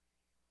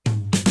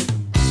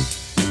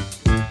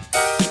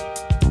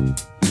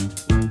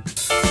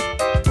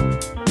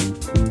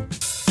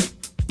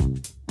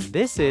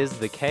This is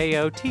the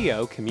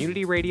KOTO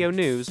Community Radio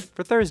News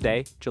for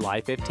Thursday,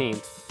 July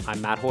 15th. I'm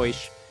Matt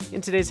Hoish.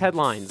 In today's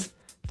headlines,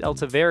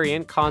 Delta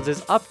variant causes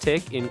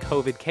uptick in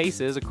COVID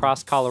cases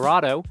across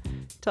Colorado.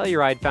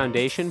 Telluride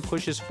Foundation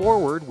pushes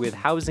forward with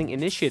housing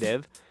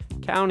initiative.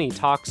 County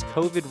talks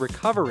COVID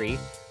recovery,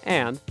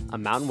 and a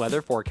mountain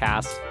weather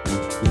forecast.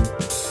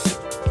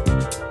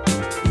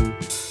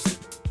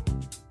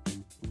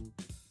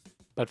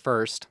 But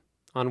first,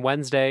 on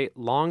Wednesday,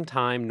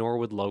 longtime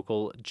Norwood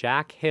local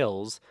Jack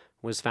Hills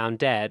was found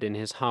dead in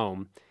his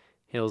home.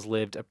 Hills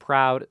lived a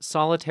proud,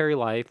 solitary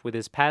life with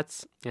his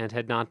pets and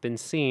had not been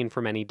seen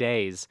for many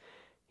days.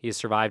 He is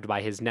survived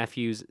by his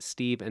nephews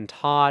Steve and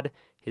Todd,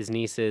 his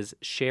nieces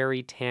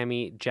Sherry,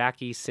 Tammy,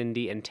 Jackie,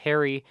 Cindy, and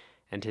Terry,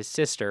 and his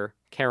sister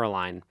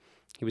Caroline.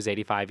 He was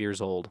 85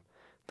 years old.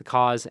 The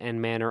cause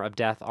and manner of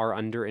death are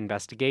under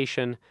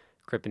investigation.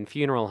 Crippen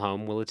Funeral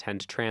Home will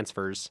attend to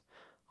transfers.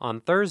 On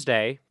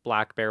Thursday,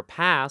 Black Bear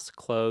Pass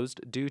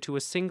closed due to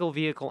a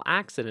single-vehicle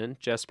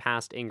accident just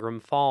past Ingram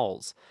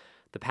Falls.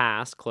 The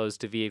pass closed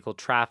to vehicle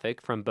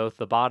traffic from both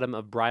the bottom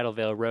of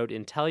Bridalveil Road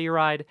in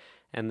Telluride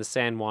and the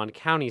San Juan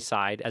County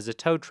side as a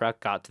tow truck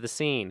got to the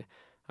scene.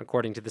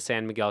 According to the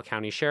San Miguel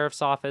County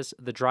Sheriff's Office,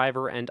 the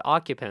driver and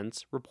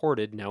occupants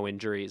reported no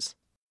injuries.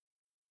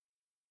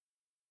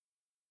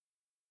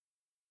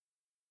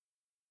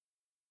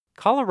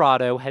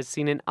 Colorado has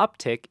seen an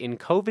uptick in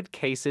COVID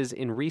cases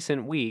in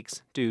recent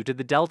weeks due to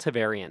the Delta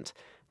variant.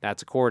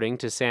 That's according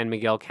to San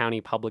Miguel County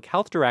Public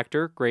Health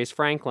Director Grace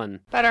Franklin.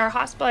 But our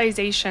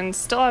hospitalizations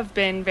still have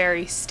been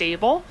very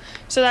stable,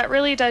 so that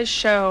really does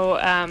show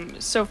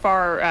so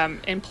far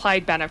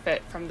implied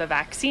benefit from the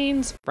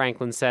vaccines.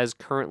 Franklin says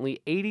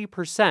currently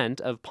 80%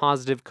 of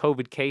positive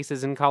COVID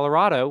cases in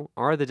Colorado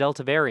are the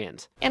Delta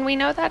variant. And we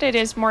know that it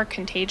is more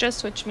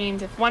contagious, which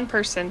means if one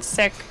person's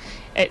sick,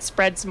 it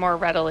spreads more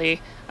readily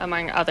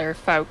among other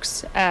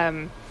folks.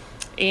 And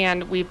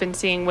we've been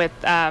seeing with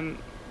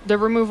the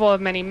removal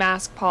of many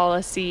mask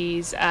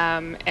policies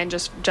and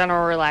just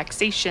general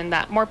relaxation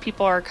that more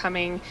people are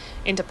coming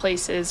into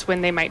places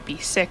when they might be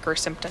sick or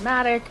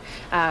symptomatic,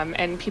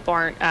 and people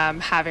aren't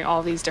having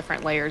all these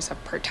different layers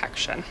of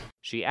protection.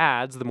 She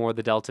adds the more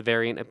the Delta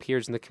variant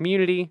appears in the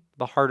community,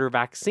 the harder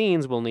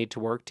vaccines will need to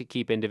work to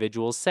keep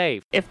individuals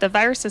safe. If the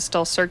virus is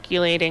still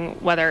circulating,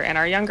 whether in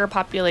our younger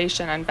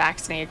population,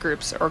 unvaccinated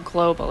groups, or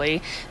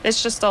globally,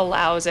 this just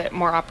allows it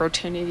more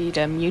opportunity to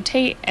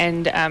mutate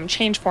and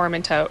change form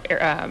into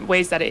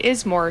ways that it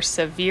is more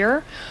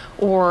severe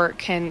or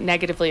can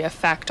negatively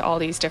affect all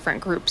these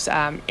different groups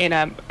in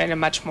a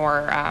much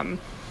more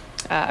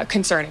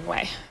concerning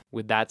way.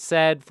 With that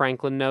said,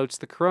 Franklin notes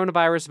the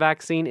coronavirus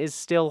vaccine is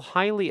still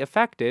highly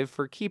effective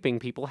for keeping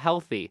people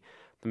healthy.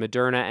 The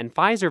Moderna and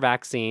Pfizer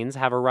vaccines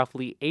have a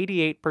roughly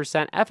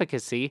 88%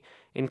 efficacy,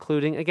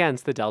 including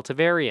against the Delta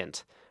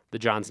variant. The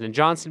Johnson &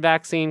 Johnson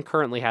vaccine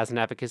currently has an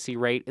efficacy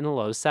rate in the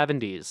low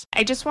 70s.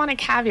 I just want to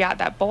caveat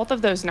that both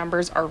of those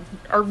numbers are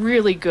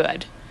really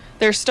good.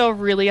 They're still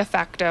really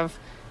effective.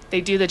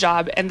 They do the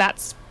job, and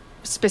that's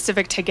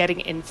specific to getting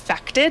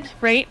infected,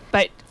 right?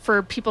 But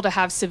for people to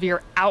have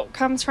severe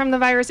outcomes from the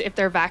virus, if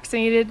they're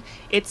vaccinated,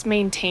 it's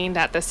maintained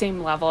at the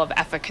same level of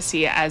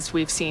efficacy as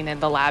we've seen in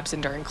the labs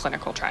and during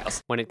clinical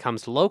trials. When it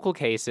comes to local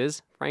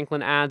cases,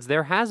 Franklin adds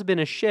there has been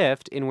a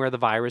shift in where the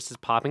virus is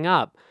popping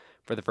up.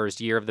 For the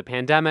first year of the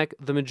pandemic,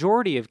 the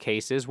majority of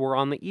cases were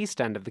on the east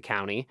end of the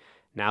county.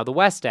 Now the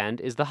West End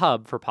is the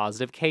hub for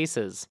positive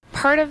cases.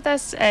 Part of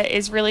this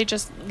is really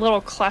just little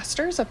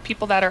clusters of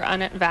people that are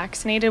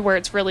unvaccinated where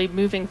it's really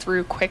moving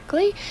through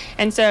quickly.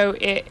 And so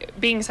it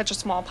being such a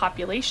small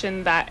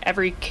population that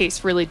every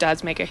case really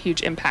does make a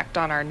huge impact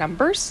on our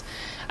numbers.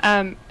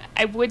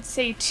 I would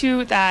say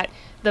too that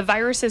the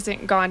virus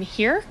isn't gone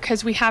here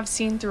because we have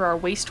seen through our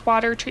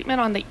wastewater treatment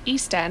on the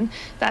east end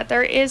that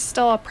there is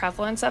still a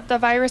prevalence of the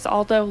virus,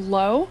 although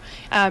low.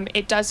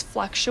 It does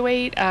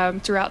fluctuate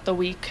throughout the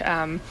week,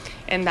 and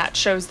that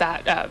shows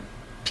that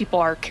people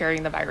are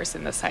carrying the virus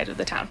in this side of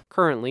the town.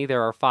 Currently,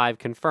 there are 5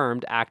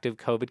 confirmed active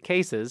COVID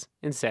cases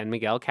in San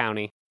Miguel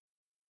County.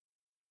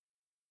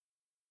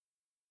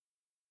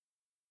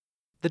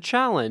 The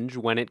challenge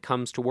when it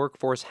comes to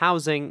workforce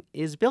housing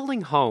is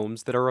building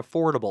homes that are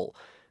affordable.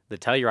 The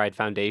Telluride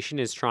Foundation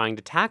is trying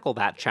to tackle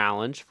that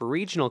challenge for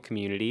regional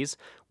communities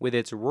with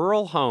its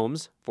Rural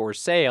Homes for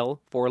Sale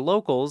for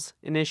Locals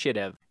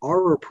initiative.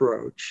 Our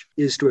approach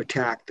is to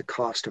attack the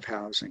cost of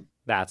housing.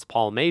 That's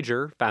Paul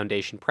Major,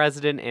 Foundation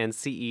President and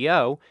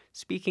CEO,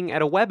 speaking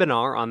at a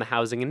webinar on the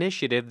housing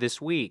initiative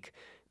this week.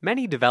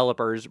 Many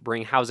developers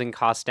bring housing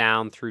costs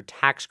down through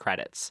tax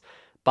credits.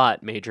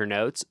 But, Major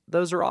notes,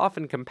 those are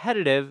often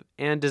competitive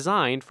and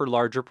designed for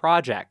larger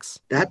projects.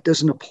 That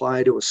doesn't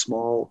apply to a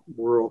small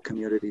rural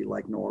community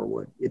like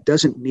Norwood. It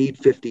doesn't need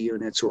 50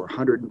 units or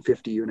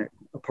 150-unit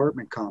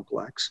apartment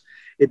complex.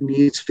 It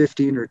needs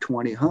 15 or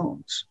 20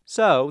 homes.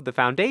 So, the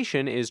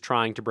foundation is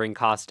trying to bring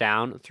costs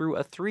down through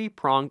a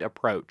 3-pronged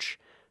approach.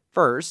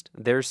 First,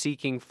 they're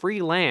seeking free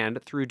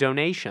land through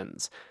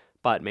donations.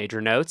 But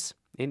Major notes,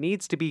 it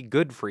needs to be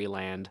good free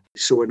land.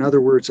 So in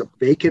other words, a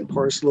vacant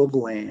parcel of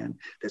land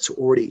that's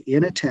already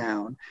in a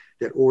town,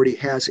 that already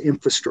has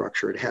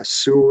infrastructure. It has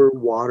sewer,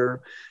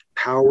 water,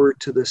 power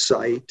to the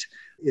site.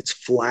 It's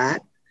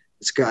flat.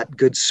 It's got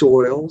good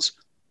soils.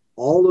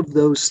 All of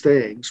those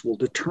things will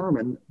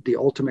determine the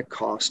ultimate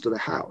cost of the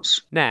house.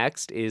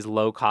 Next is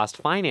low-cost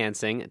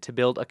financing to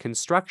build a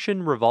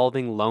construction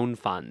revolving loan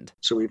fund.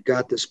 So we've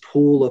got this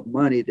pool of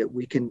money that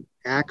we can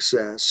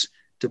access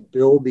to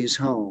build these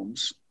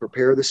homes,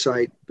 prepare the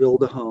site,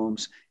 build the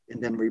homes,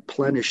 and then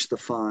replenish the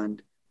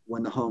fund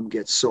when the home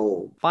gets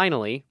sold.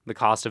 Finally, the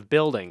cost of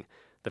building.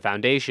 The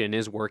foundation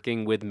is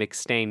working with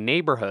McStain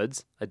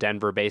Neighborhoods, a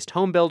Denver-based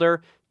home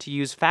builder, to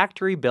use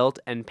factory-built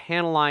and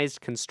panelized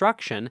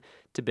construction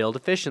to build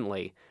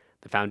efficiently.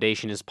 The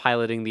foundation is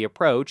piloting the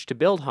approach to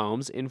build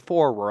homes in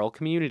 4 rural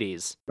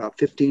communities. About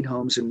 15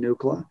 homes in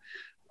Nucla,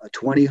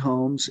 20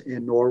 homes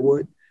in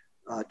Norwood,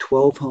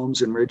 12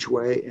 homes in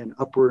Ridgeway, and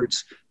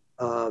upwards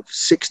of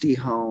 60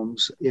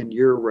 homes in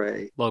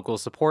Ouray. Local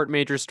support,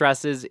 Major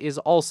stresses, is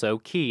also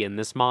key in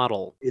this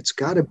model. It's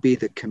got to be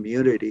the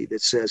community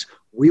that says,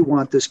 we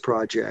want this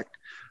project.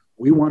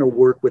 We want to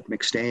work with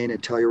McStain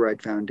and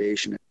Telluride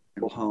Foundation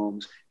and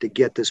Homes to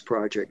get this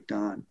project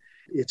done.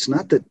 It's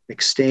not that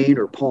McStain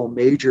or Paul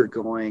Major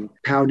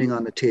pounding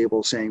on the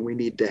table saying we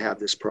need to have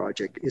this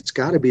project. It's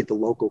got to be the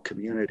local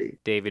community.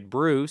 David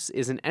Bruce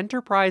is an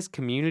Enterprise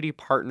Community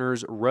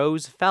Partners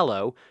Rose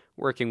Fellow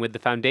working with the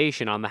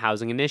foundation on the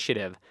housing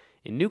initiative.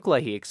 In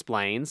Nucla, he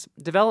explains,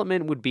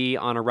 development would be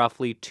on a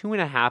roughly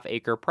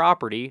 2.5-acre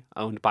property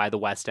owned by the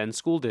West End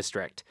School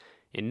District.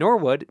 In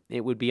Norwood,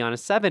 it would be on a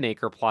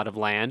 7-acre plot of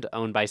land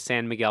owned by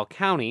San Miguel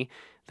County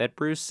that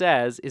Bruce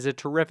says is a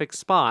terrific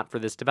spot for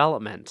this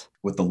development.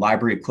 With the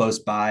library close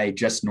by,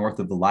 just north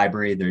of the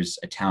library, there's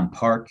a town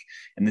park,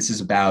 and this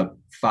is about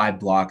 5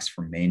 blocks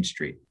from Main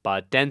Street.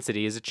 But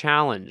density is a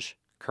challenge.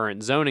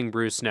 Current zoning,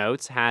 Bruce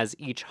notes, has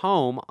each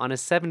home on a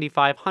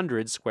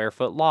 7,500 square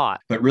foot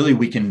lot. But really,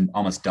 we can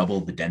almost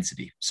double the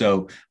density.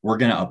 So we're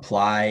going to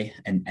apply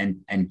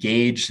and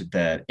gauge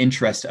the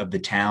interest of the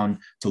town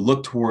to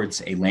look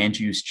towards a land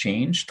use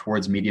change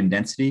towards medium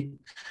density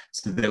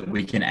so that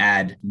we can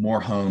add more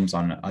homes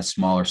on a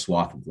smaller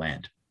swath of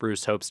land.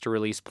 Bruce hopes to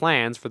release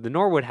plans for the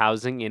Norwood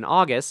housing in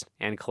August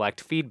and collect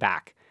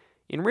feedback.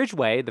 In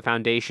Ridgeway, the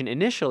foundation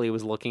initially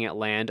was looking at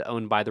land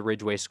owned by the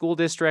Ridgeway School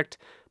District,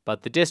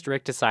 but the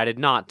district decided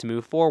not to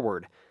move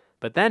forward.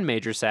 But then,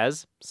 Major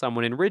says,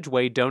 someone in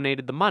Ridgeway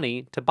donated the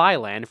money to buy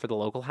land for the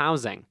local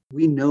housing.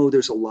 We know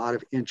there's a lot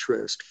of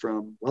interest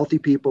from wealthy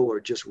people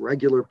or just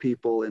regular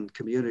people in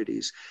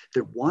communities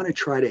that want to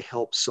try to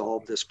help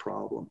solve this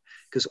problem,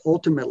 because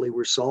ultimately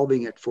we're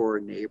solving it for our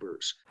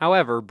neighbors.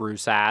 However,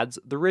 Bruce adds,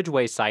 the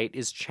Ridgeway site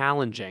is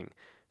challenging.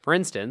 For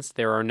instance,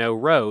 there are no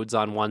roads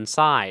on one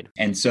side.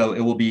 And so it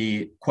will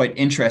be quite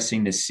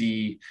interesting to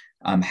see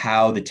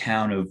how the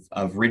town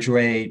of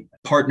Ridgeway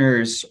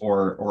partners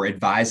or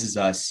advises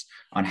us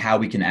on how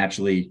we can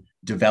actually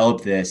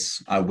develop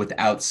this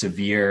without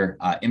severe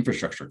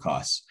infrastructure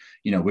costs,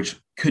 which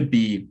could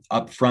be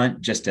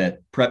upfront just to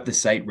prep the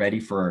site ready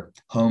for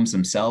homes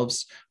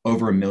themselves,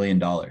 over $1 million.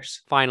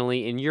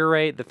 Finally, in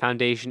Ouray, the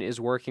foundation is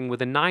working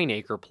with a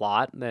 9-acre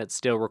plot that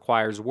still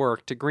requires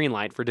work to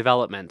greenlight for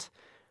development.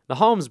 The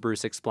homes,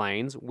 Bruce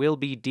explains, will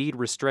be deed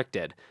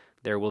restricted.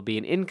 There will be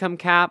an income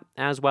cap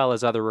as well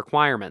as other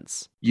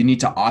requirements. You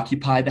need to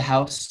occupy the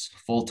house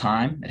full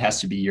time. It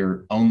has to be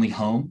your only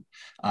home.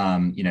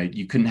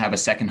 You couldn't have a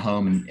second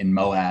home in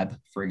Moab,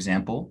 for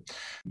example.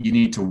 You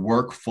need to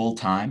work full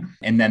time,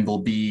 and then there'll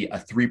be a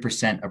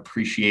 3%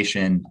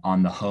 appreciation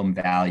on the home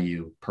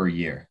value per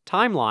year.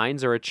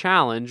 Timelines are a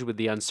challenge with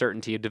the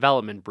uncertainty of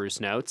development,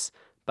 Bruce notes,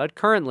 but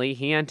currently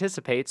he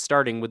anticipates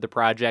starting with the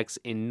projects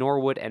in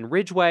Norwood and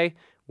Ridgeway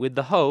with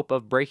the hope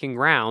of breaking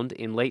ground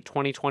in late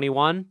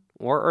 2021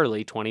 or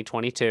early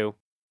 2022.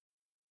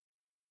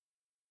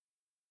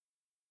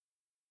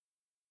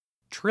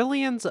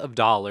 Trillions of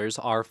dollars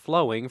are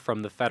flowing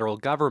from the federal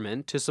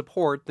government to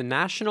support the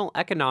national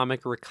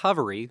economic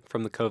recovery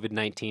from the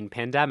COVID-19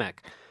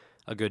 pandemic.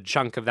 A good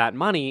chunk of that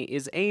money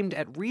is aimed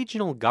at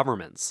regional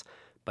governments,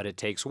 but it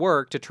takes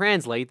work to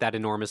translate that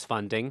enormous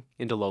funding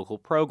into local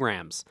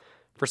programs.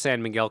 For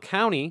San Miguel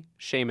County,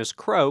 Seamus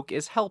Croak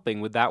is helping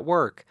with that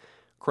work.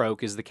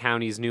 Croak is the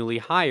county's newly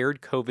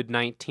hired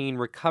COVID-19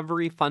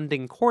 recovery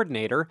funding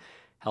coordinator,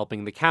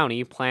 helping the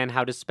county plan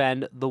how to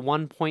spend the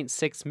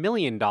 $1.6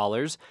 million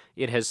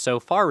it has so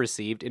far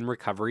received in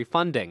recovery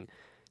funding.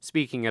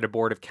 Speaking at a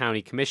Board of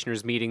County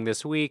Commissioners meeting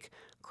this week,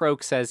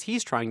 Croak says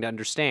he's trying to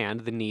understand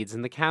the needs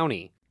in the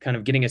county. Kind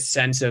of getting a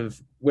sense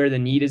of where the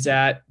need is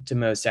at to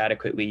most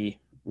adequately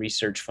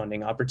research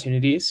funding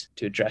opportunities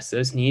to address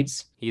those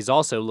needs. He's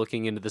also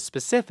looking into the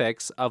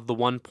specifics of the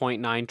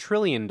 $1.9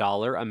 trillion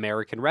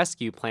American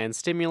Rescue Plan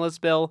stimulus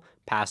bill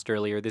passed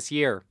earlier this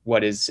year.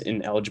 What is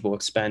an eligible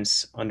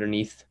expense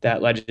underneath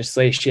that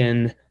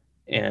legislation,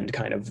 and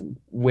kind of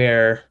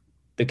where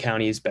the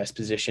county is best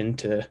positioned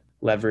to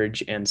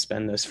leverage and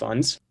spend those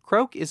funds.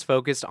 Croak is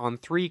focused on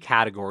 3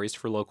 categories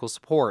for local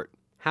support: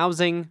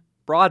 housing,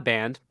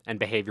 broadband, and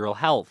behavioral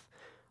health.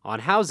 On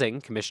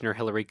housing, Commissioner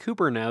Hillary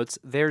Cooper notes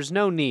there's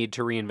no need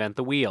to reinvent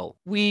the wheel.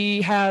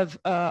 We have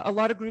a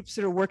lot of groups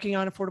that are working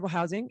on affordable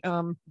housing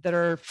that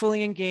are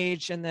fully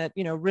engaged and that,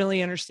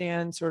 really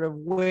understand sort of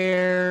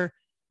where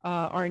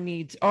our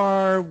needs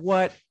are,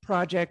 what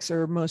projects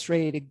are most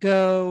ready to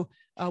go,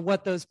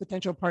 what those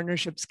potential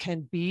partnerships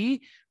can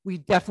be. We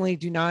definitely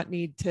do not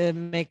need to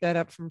make that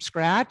up from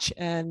scratch.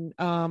 And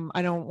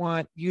I don't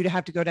want you to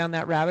have to go down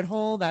that rabbit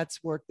hole.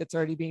 That's work that's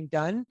already being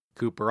done.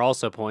 Cooper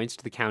also points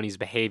to the county's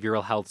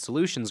Behavioral Health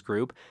Solutions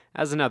Group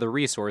as another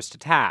resource to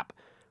tap.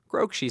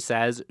 Groch, she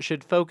says,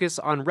 should focus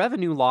on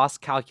revenue loss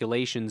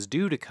calculations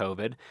due to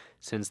COVID,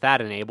 since that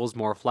enables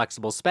more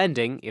flexible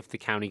spending if the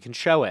county can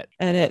show it.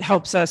 And it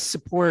helps us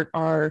support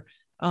our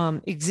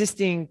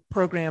existing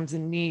programs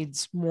and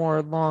needs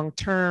more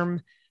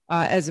long-term,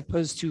 as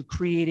opposed to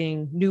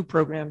creating new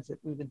programs that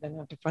we would then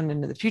have to fund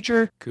into the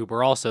future.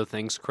 Cooper also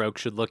thinks Groch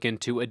should look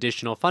into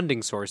additional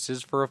funding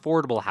sources for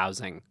affordable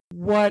housing.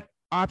 What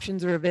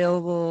options are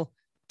available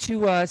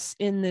to us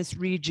in this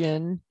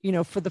region,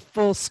 for the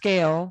full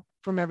scale,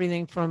 from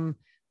everything from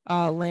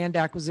land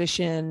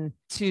acquisition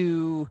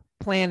to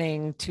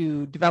planning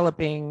to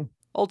developing.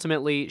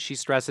 Ultimately, she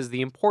stresses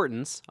the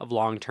importance of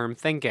long-term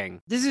thinking.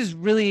 This is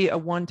really a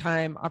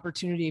one-time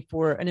opportunity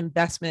for an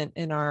investment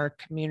in our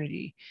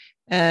community.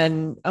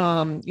 And,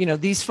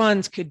 these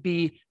funds could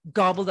be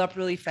gobbled up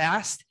really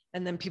fast,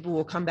 and then people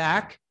will come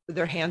back with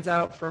their hands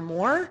out for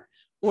more,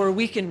 or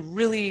we can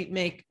really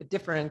make a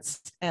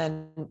difference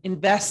and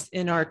invest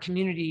in our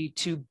community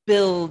to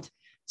build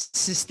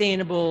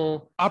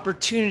sustainable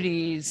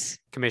opportunities.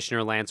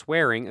 Commissioner Lance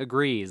Waring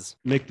agrees.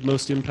 Make the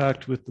most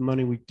impact with the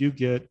money we do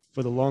get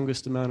for the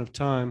longest amount of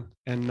time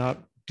and not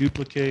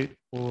duplicate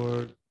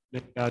or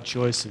make bad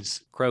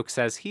choices. Groch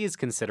says he is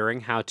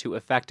considering how to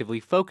effectively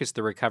focus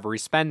the recovery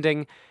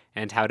spending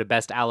and how to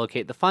best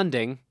allocate the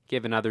funding,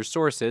 given other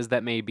sources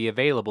that may be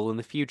available in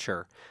the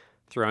future.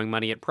 Throwing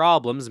money at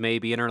problems may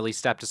be an early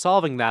step to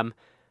solving them,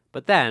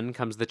 but then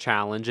comes the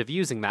challenge of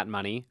using that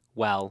money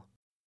well.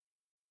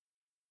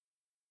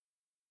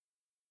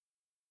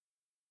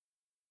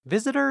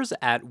 Visitors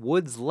at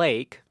Woods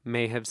Lake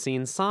may have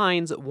seen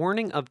signs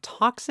warning of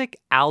toxic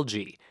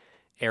algae.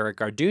 Eric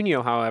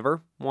Garduño,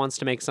 however, wants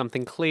to make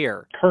something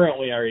clear.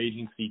 Currently, our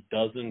agency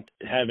doesn't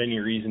have any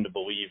reason to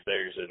believe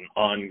there's an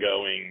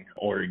ongoing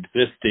or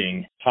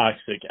existing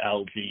toxic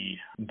algae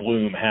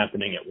bloom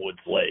happening at Woods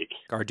Lake.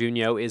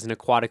 Garduño is an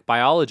aquatic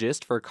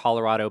biologist for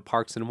Colorado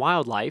Parks and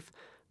Wildlife.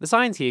 The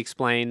signs, he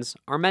explains,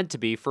 are meant to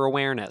be for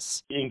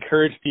awareness.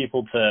 Encourage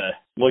people to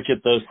look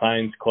at those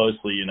signs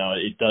closely.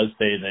 It does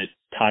say that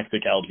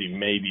toxic algae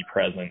may be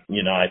present.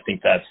 I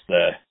think that's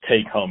the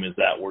take home, is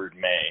that word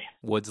may.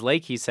 Woods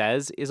Lake, he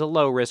says, is a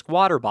low-risk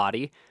water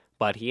body,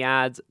 but he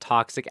adds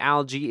toxic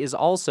algae is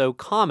also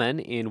common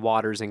in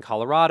waters in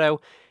Colorado,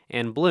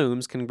 and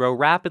blooms can grow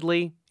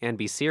rapidly and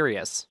be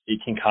serious.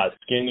 It can cause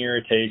skin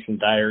irritation,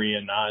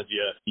 diarrhea,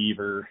 nausea,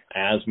 fever,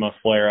 asthma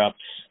flare-ups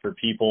for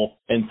people,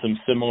 and some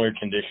similar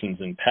conditions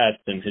in pets,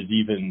 and has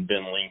even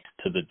been linked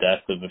to the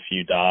death of a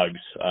few dogs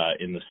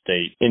in the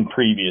state in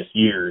previous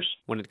years.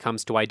 When it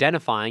comes to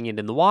identifying it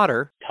in the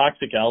water,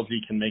 toxic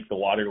algae can make the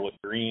water look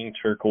green,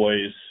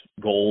 turquoise,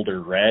 gold,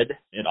 or red.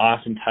 It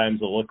oftentimes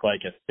will look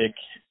like a thick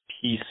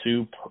pea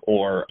soup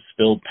or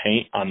spilled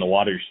paint on the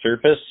water's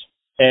surface.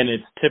 And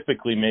it's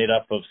typically made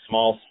up of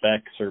small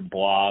specks or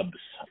blobs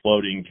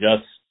floating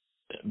just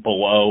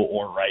below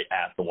or right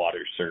at the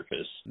water's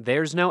surface.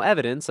 There's no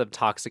evidence of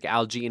toxic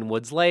algae in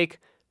Woods Lake,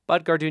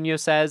 but Garduño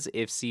says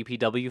if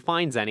CPW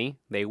finds any,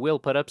 they will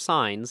put up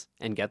signs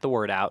and get the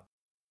word out.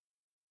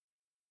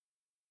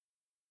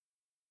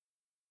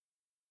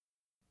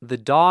 The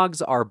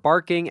dogs are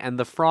barking and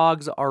the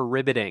frogs are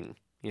ribbiting.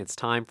 It's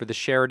time for the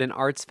Sheridan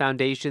Arts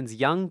Foundation's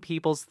Young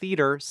People's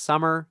Theater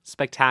Summer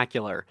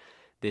Spectacular.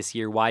 This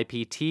year,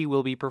 YPT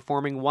will be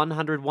performing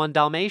 101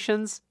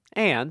 Dalmatians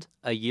and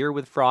A Year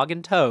with Frog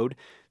and Toad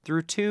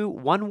through 2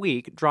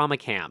 one-week drama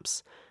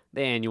camps.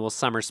 The annual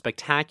Summer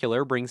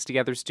Spectacular brings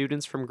together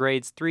students from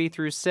grades 3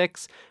 through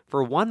 6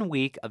 for 1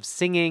 week of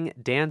singing,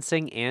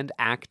 dancing, and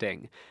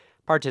acting.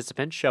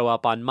 Participants show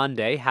up on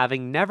Monday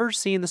having never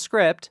seen the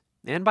script,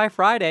 and by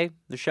Friday,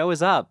 the show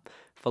is up,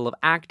 full of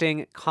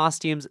acting,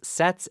 costumes,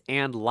 sets,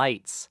 and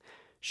lights.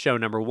 Show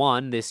number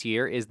 1 this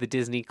year is the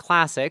Disney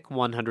classic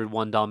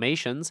 101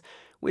 Dalmatians,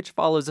 which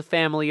follows a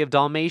family of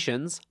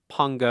Dalmatians,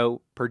 Pongo,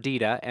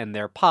 Perdita, and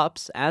their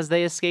pups as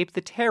they escape the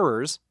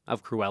terrors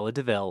of Cruella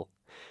de Vil.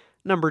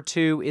 Number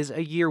 2 is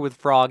A Year with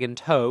Frog and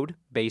Toad,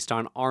 based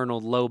on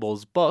Arnold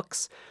Lobel's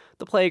books.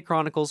 The play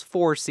chronicles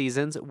 4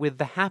 seasons with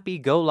the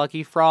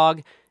happy-go-lucky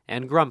frog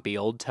and grumpy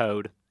old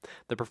toad.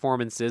 The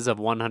performances of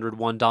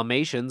 101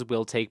 Dalmatians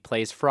will take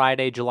place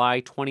Friday,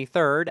 July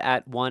 23rd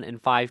at 1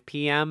 and 5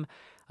 p.m.,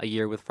 A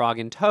Year with Frog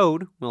and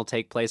Toad will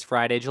take place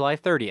Friday, July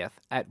 30th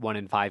at 1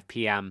 and 5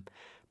 p.m.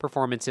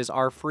 Performances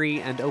are free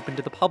and open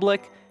to the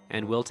public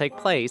and will take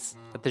place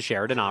at the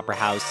Sheridan Opera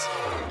House.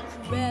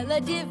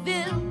 Cruella de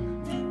Vil,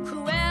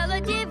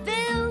 Cruella de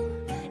Vil.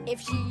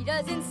 If she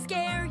doesn't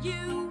scare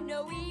you,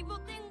 no evil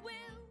thing will.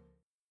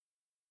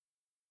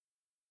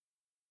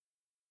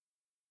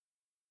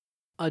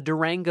 A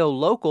Durango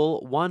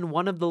local won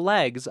one of the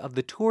legs of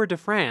the Tour de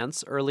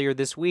France earlier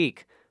this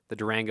week. The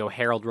Durango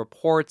Herald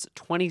reports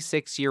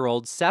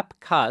 26-year-old Sepp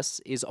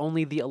Kuss is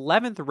only the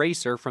 11th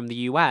racer from the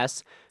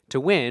U.S. to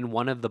win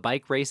one of the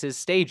bike race's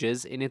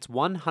stages in its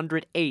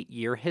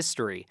 108-year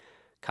history.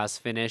 Kuss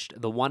finished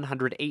the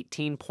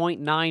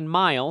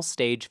 118.9-mile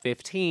Stage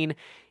 15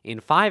 in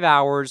 5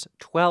 hours,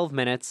 12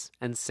 minutes,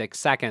 and 6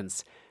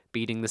 seconds,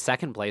 beating the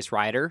second-place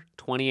rider,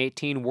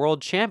 2018 world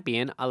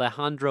champion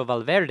Alejandro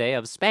Valverde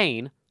of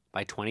Spain,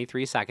 by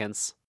 23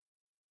 seconds.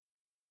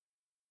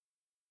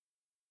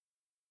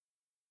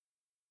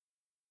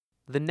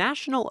 The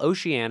National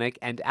Oceanic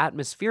and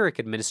Atmospheric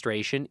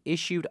Administration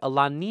issued a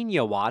La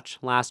Niña watch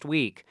last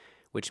week,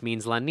 which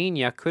means La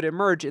Niña could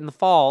emerge in the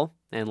fall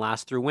and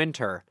last through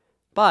winter.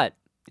 But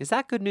is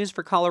that good news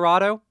for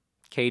Colorado?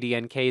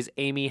 KDNK's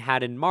Amy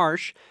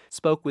Haddon-Marsh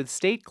spoke with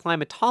state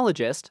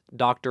climatologist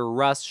Dr.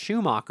 Russ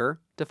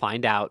Schumacher to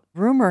find out.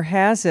 Rumor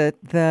has it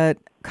that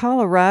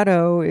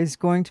Colorado is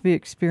going to be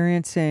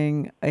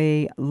experiencing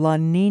a La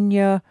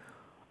Niña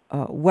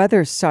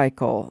weather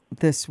cycle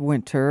this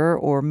winter,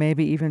 or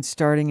maybe even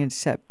starting in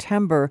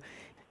September.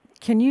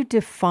 Can you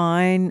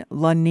define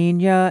La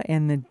Niña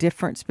and the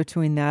difference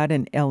between that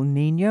and El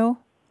Niño?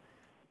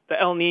 The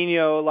El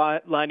Nino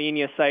La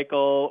Nina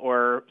cycle,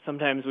 or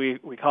sometimes we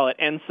call it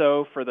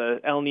ENSO for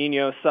the El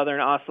Nino Southern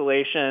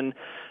Oscillation.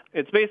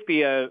 It's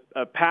basically a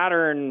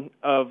pattern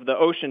of the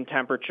ocean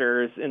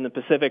temperatures in the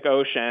Pacific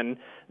Ocean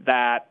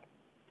that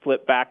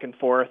flip back and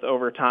forth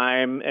over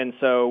time. And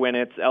so when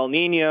it's El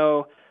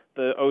Nino,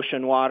 the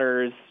ocean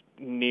waters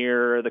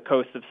near the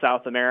coast of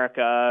South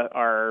America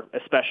are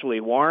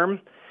especially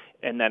warm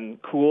and then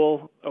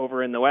cool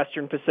over in the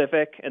Western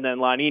Pacific. And then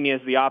La Nina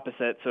is the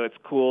opposite, so it's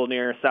cool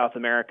near South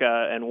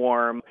America and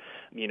warm,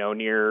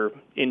 near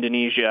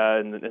Indonesia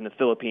and the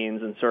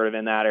Philippines and sort of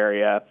in that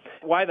area.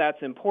 Why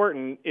that's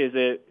important is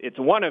it's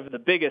one of the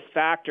biggest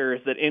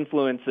factors that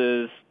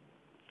influences,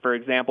 for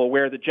example,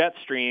 where the jet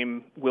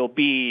stream will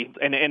be,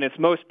 and it's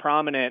most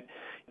prominent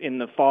in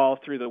the fall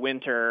through the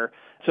winter.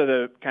 So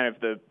the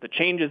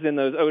changes in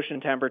those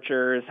ocean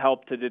temperatures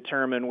help to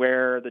determine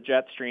where the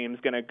jet stream is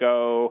going to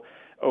go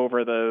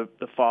over the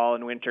fall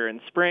and winter and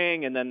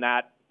spring, and then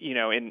that,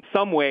 in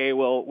some way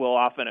will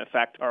often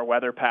affect our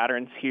weather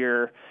patterns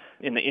here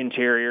in the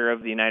interior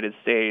of the United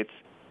States.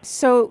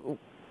 So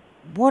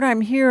what I'm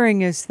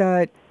hearing is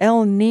that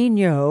El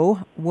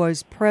Nino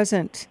was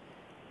present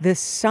this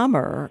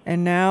summer,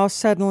 and now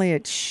suddenly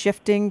it's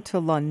shifting to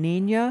La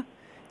Nina,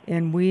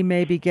 and we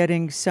may be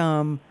getting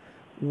some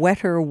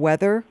wetter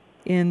weather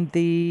in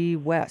the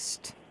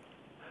West.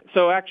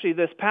 So actually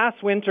this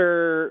past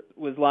winter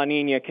was La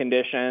Nina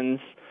conditions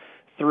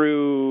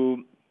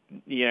through,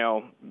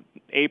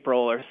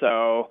 April or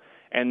so.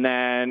 And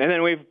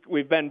then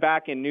we've been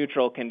back in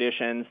neutral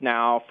conditions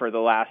now for the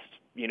last,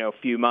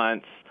 few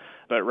months.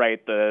 But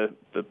the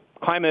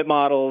climate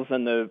models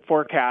and the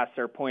forecasts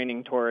are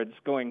pointing towards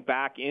going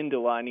back into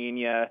La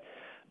Nina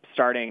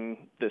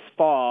starting this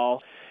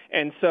fall.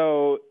 And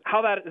so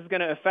how that is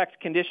going to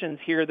affect conditions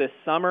here this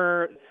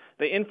summer,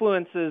 the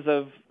influences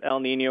of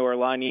El Nino or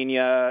La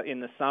Nina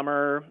in the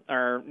summer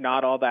are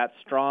not all that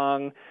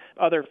strong.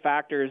 Other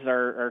factors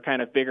are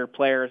kind of bigger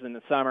players in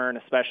the summer, and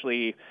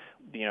especially,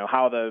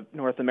 how the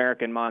North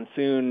American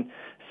monsoon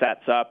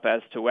sets up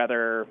as to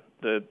whether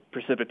the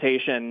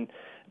precipitation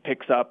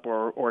picks up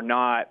or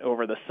not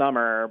over the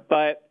summer.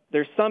 But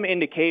there's some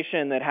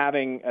indication that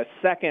having a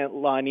second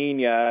La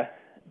Nina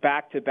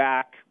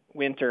back-to-back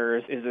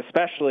winters is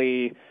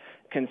especially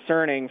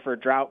concerning for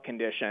drought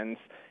conditions.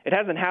 It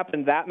hasn't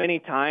happened that many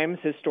times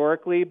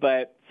historically,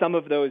 but some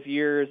of those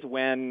years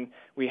when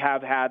we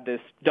have had this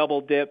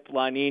double dip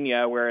La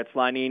Nina, where it's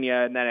La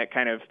Nina and then it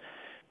kind of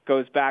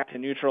goes back to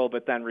neutral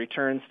but then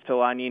returns to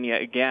La Nina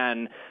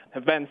again,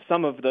 have been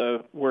some of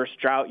the worst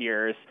drought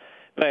years.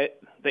 But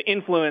the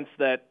influence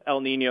that El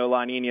Nino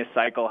La Nina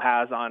cycle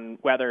has on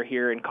weather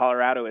here in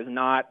Colorado is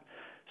not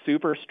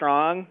super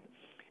strong.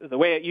 The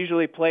way it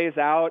usually plays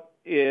out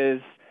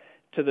is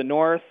to the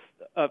north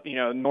of,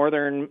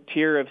 northern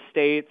tier of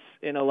states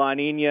in a La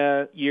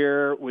Nina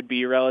year would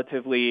be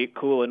relatively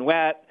cool and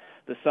wet.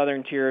 The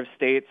southern tier of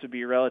states would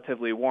be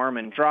relatively warm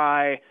and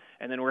dry.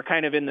 And then we're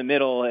kind of in the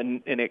middle,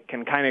 and it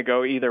can kind of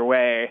go either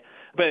way.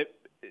 But,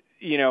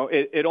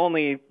 it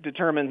only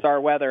determines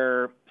our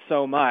weather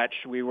so much.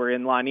 We were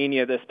in La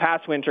Nina this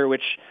past winter,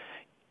 which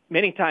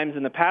many times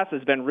in the past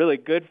has been really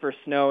good for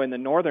snow in the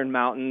northern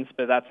mountains,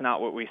 but that's not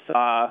what we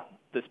saw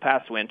this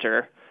past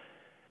winter.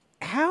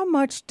 How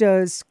much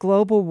does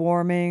global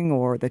warming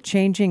or the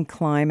changing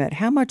climate,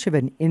 how much of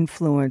an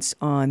influence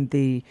on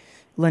the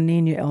La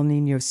Nina El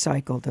Nino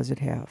cycle does it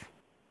have?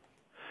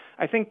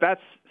 I think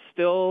that's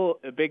still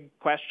a big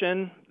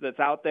question that's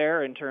out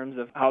there in terms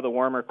of how the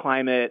warmer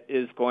climate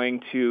is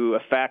going to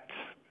affect,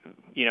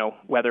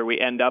 whether we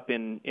end up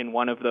in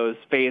one of those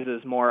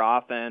phases more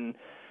often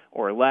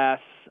or less.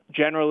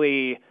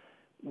 Generally,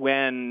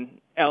 when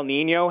El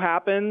Nino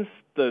happens,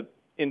 the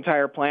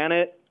entire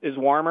planet is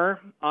warmer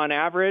on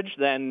average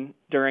than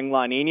during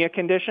La Nina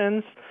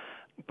conditions.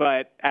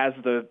 But as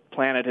the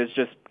planet has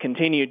just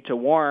continued to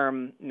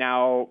warm,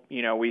 now,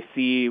 we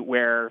see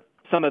where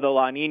some of the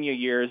La Nina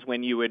years,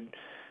 when you would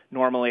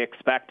normally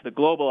expect the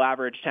global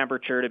average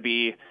temperature to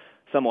be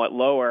somewhat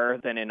lower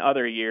than in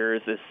other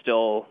years, is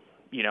still,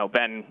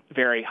 been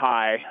very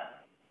high.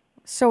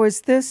 So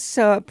is this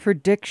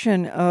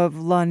prediction of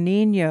La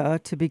Nina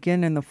to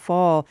begin in the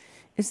fall,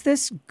 is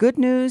this good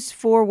news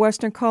for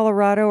Western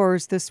Colorado, or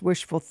is this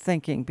wishful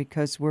thinking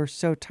because we're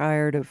so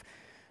tired of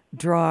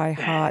dry,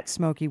 hot,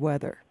 smoky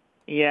weather?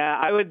 Yeah,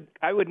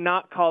 I would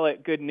not call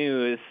it good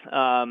news.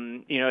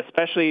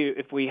 Especially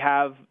if we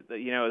have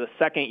the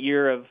second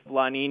year of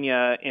La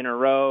Nina in a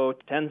row.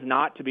 It tends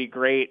not to be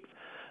great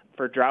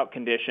for drought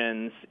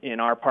conditions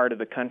in our part of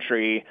the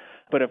country.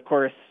 But of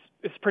course,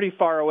 it's pretty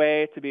far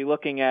away to be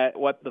looking at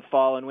what the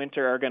fall and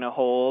winter are going to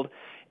hold.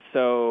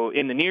 So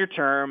in the near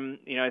term,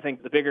 I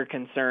think the bigger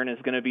concern is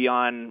going to be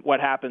on what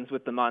happens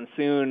with the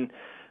monsoon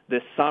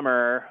this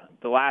summer.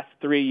 The last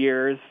 3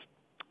 years,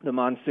 the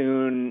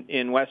monsoon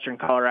in western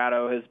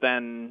Colorado has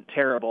been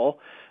terrible,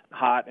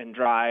 hot and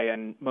dry,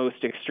 and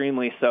most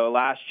extremely so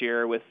last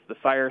year with the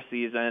fire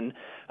season.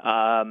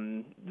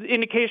 The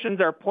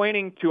indications are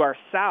pointing to our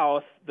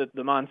south that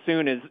the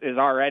monsoon is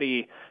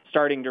already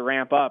starting to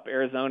ramp up.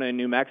 Arizona and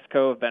New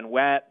Mexico have been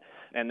wet,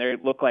 and they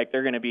look like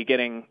they're going to be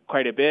getting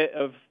quite a bit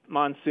of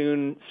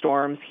monsoon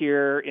storms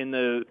here in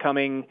the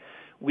coming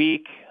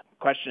week.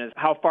 Question is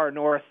how far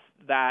north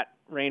that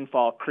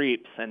rainfall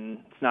creeps, and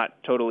it's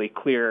not totally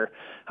clear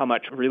how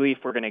much relief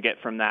we're going to get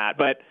from that.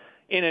 But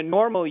in a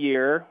normal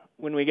year,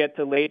 when we get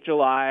to late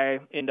July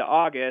into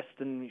August,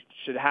 then you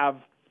should have,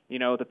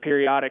 the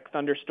periodic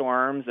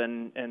thunderstorms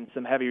and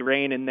some heavy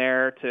rain in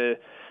there to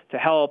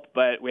help,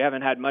 but we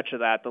haven't had much of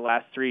that the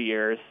last 3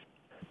 years.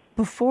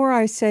 Before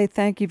I say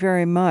thank you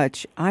very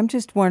much, I'm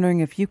just wondering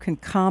if you can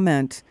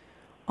comment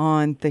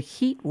on the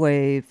heat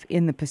wave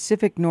in the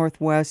Pacific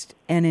Northwest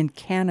and in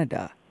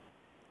Canada.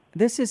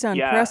 This is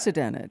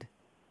unprecedented.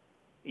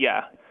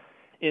 Yeah.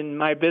 In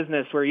my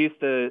business, we're used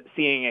to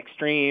seeing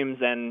extremes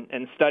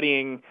and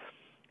studying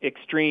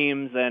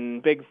extremes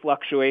and big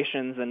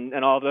fluctuations and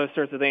all those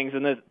sorts of things.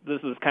 And this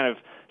is kind of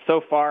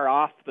so far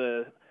off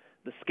the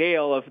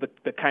scale of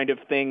the kind of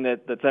thing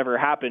that's ever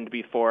happened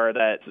before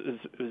that it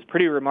was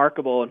pretty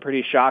remarkable and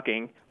pretty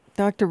shocking.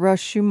 Dr. Russ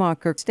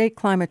Schumacher, state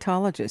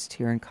climatologist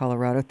here in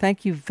Colorado,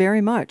 thank you very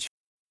much.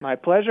 My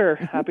pleasure.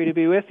 Happy to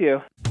be with you.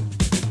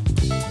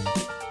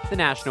 The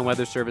National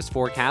Weather Service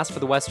forecast for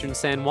the western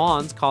San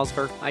Juans calls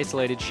for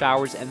isolated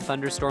showers and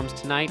thunderstorms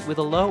tonight with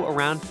a low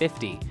around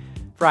 50.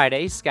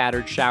 Friday,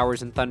 scattered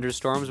showers and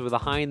thunderstorms with a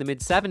high in the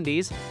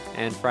mid-70s,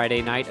 and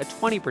Friday night, a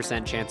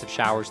 20% chance of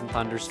showers and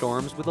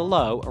thunderstorms with a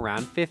low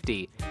around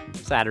 50.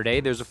 Saturday,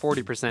 there's a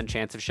 40%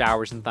 chance of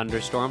showers and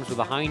thunderstorms with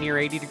a high near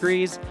 80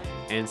 degrees,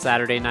 and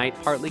Saturday night,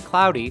 partly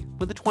cloudy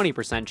with a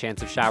 20%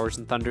 chance of showers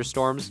and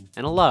thunderstorms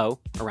and a low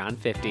around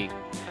 50.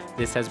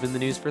 This has been the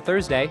news for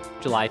Thursday,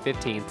 July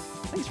 15th.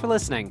 Thanks for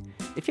listening.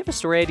 If you have a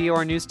story idea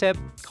or a news tip,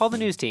 call the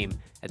news team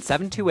at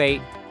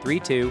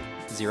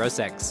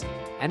 728-3206.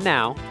 And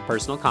now,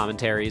 personal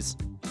commentaries.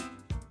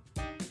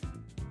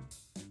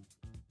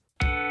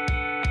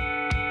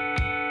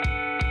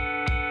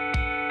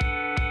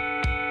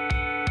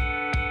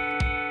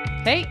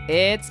 Hey,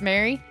 it's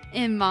Mary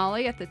and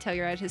Molly at the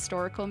Telluride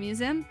Historical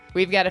Museum.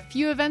 We've got a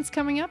few events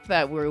coming up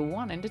that we're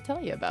wanting to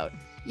tell you about.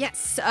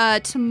 Yes,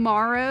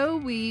 tomorrow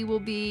we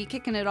will be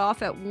kicking it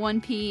off at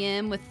 1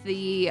 p.m. with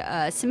the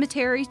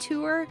cemetery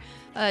tour.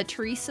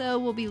 Teresa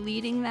will be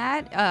leading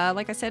that.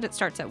 Like I said, it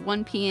starts at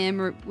 1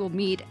 p.m. We'll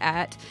meet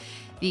at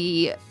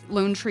the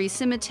Lone Tree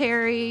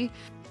Cemetery.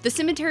 The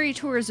cemetery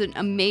tour is an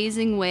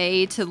amazing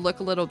way to look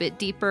a little bit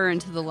deeper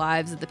into the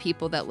lives of the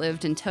people that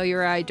lived in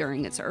Telluride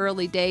during its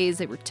early days.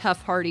 They were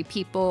tough, hardy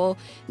people,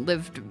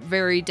 lived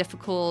very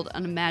difficult,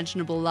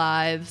 unimaginable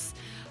lives.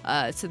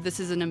 So this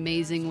is an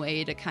amazing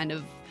way to kind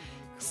of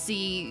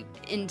see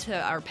into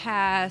our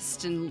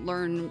past and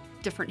learn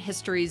different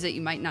histories that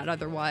you might not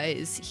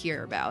otherwise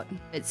hear about.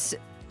 It's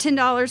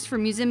 $10 for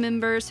museum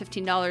members,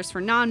 $15 for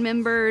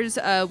non-members.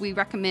 We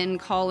recommend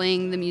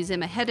calling the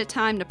museum ahead of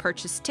time to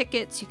purchase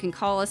tickets. You can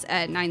call us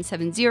at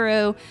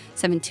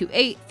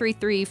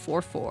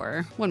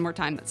 970-728-3344. One more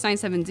time, that's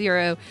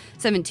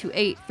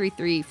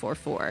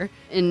 970-728-3344.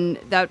 And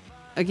that,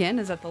 again,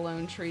 is at the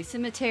Lone Tree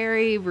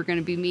Cemetery. We're going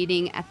to be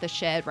meeting at the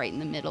shed right in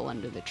the middle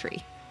under the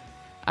tree.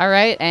 All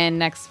right, and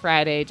next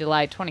Friday,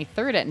 July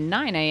 23rd at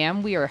 9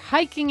 a.m., we are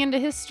hiking into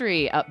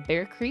history up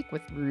Bear Creek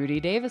with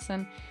Rudy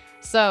Davison.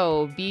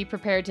 So be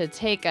prepared to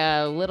take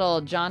a little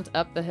jaunt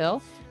up the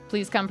hill.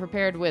 Please come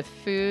prepared with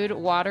food,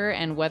 water,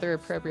 and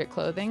weather-appropriate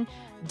clothing.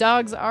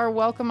 Dogs are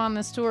welcome on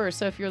this tour,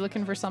 so if you're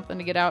looking for something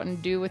to get out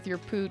and do with your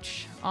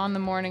pooch on the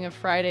morning of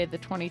Friday the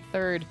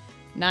 23rd,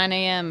 9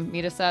 a.m.,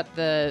 meet us at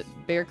the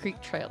Bear Creek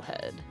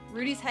Trailhead.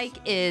 Rudy's Hike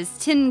is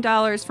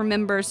 $10 for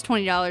members,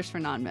 $20 for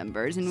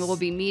non-members, and we'll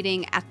be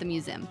meeting at the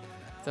museum.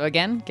 So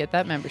again, get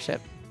that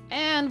membership.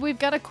 And we've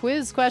got a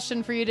quiz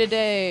question for you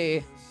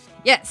today.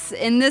 Yes,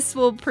 and this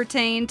will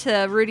pertain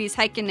to Rudy's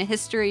Hike into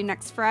History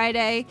next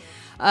Friday.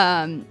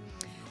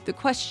 The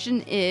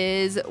question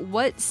is,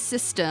 what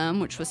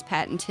system, which was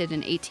patented in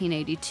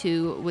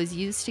 1882, was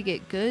used to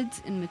get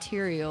goods and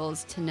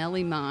materials to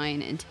Nellie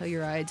Mine in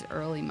Telluride's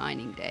early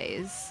mining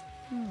days?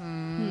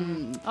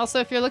 Also,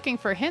 if you're looking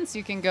for hints,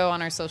 you can go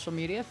on our social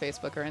media,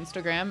 Facebook or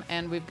Instagram,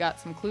 and we've got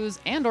some clues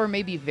and or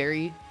maybe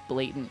very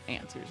blatant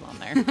answers on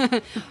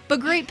there. But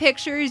great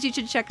pictures. You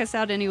should check us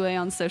out anyway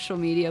on social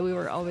media. We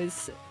were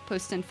always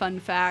posting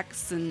fun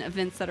facts and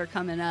events that are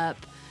coming up.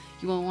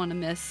 You won't want to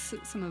miss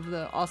some of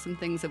the awesome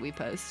things that we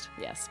post.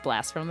 Yes,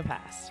 blast from the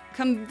past.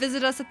 Come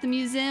visit us at the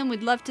museum.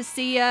 We'd love to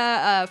see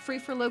you. Free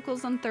for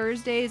locals on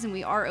Thursdays, and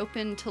we are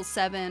open till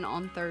 7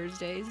 on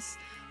Thursdays.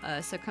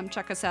 So come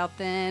check us out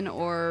then,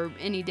 or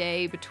any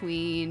day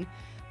between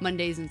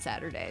Mondays and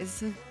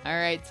Saturdays. All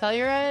right,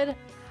 Telluride,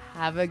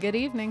 have a good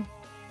evening.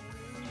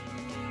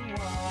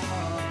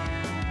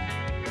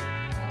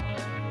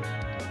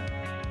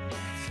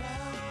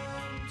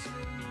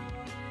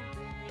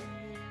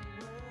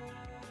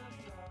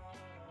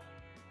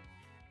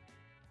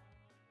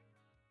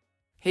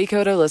 Hey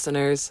KOTO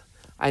listeners,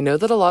 I know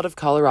that a lot of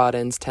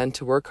Coloradans tend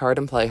to work hard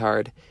and play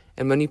hard,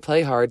 and when you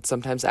play hard,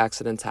 sometimes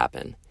accidents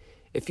happen.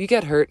 If you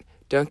get hurt,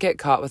 don't get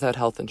caught without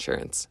health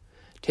insurance.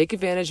 Take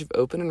advantage of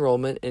open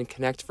enrollment in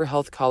Connect for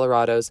Health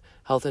Colorado's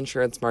health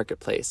insurance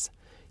marketplace.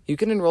 You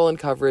can enroll in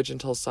coverage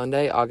until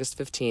Sunday, August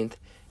 15th,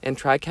 and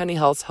Tri-County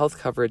Health's health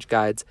coverage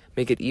guides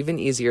make it even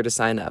easier to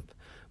sign up.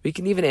 We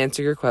can even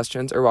answer your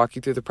questions or walk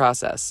you through the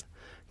process.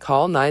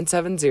 Call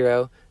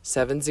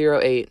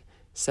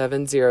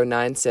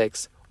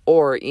 970-708-7096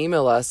 or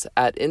email us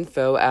at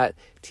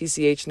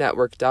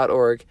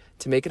info@tchnetwork.org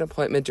to make an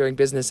appointment during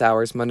business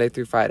hours Monday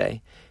through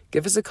Friday.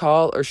 Give us a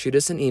call or shoot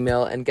us an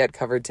email and get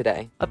covered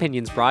today.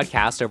 Opinions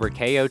broadcast over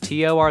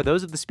KOTO are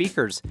those of the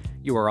speakers.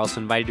 You are also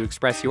invited to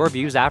express your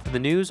views after the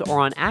news or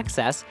on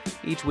Access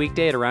each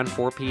weekday at around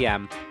 4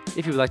 p.m.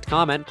 If you would like to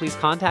comment, please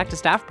contact a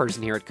staff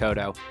person here at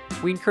KOTO.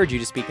 We encourage you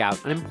to speak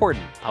out on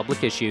important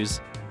public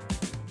issues.